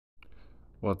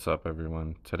What's up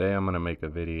everyone? Today I'm going to make a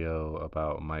video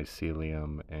about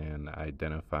mycelium and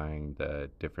identifying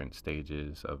the different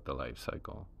stages of the life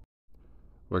cycle.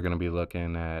 We're going to be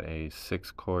looking at a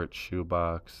 6-quart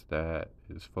shoebox that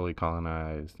is fully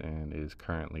colonized and is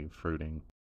currently fruiting.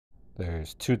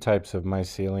 There's two types of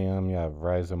mycelium. You have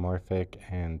rhizomorphic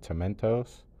and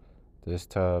tomentose. This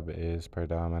tub is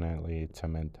predominantly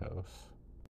tomentose.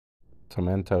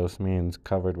 Tomentose means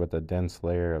covered with a dense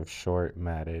layer of short,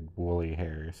 matted, woolly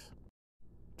hairs.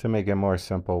 To make it more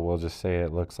simple, we'll just say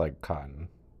it looks like cotton.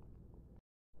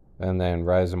 And then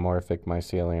rhizomorphic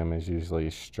mycelium is usually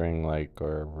string-like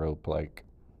or rope-like.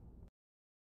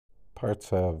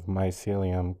 Parts of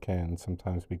mycelium can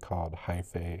sometimes be called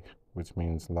hyphae, which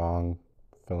means long,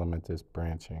 filamentous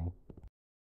branching.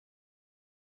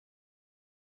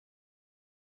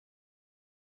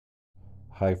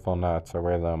 Hyphal knots are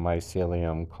where the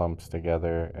mycelium clumps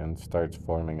together and starts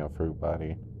forming a fruit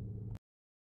body.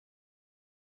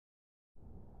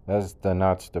 As the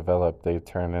knots develop, they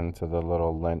turn into the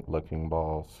little lint-looking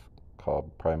balls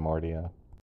called primordia.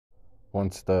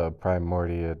 Once the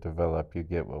primordia develop, you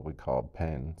get what we call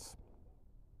pens.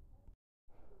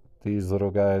 These little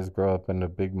guys grow up into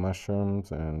big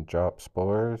mushrooms and drop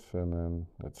spores, and then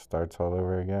it starts all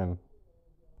over again.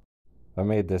 I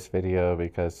made this video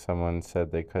because someone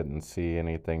said they couldn't see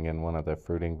anything in one of the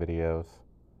fruiting videos.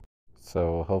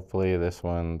 So hopefully this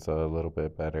one's a little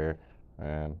bit better.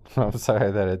 And I'm sorry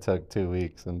that it took 2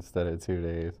 weeks instead of 2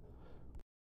 days.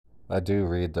 I do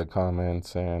read the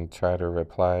comments and try to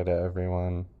reply to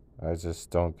everyone. I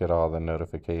just don't get all the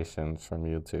notifications from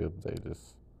YouTube. They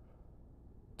just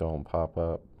don't pop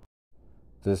up.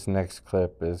 This next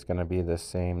clip is going to be the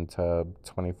same tub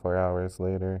 24 hours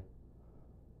later.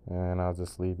 And I'll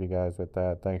just leave you guys with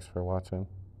that. Thanks for watching.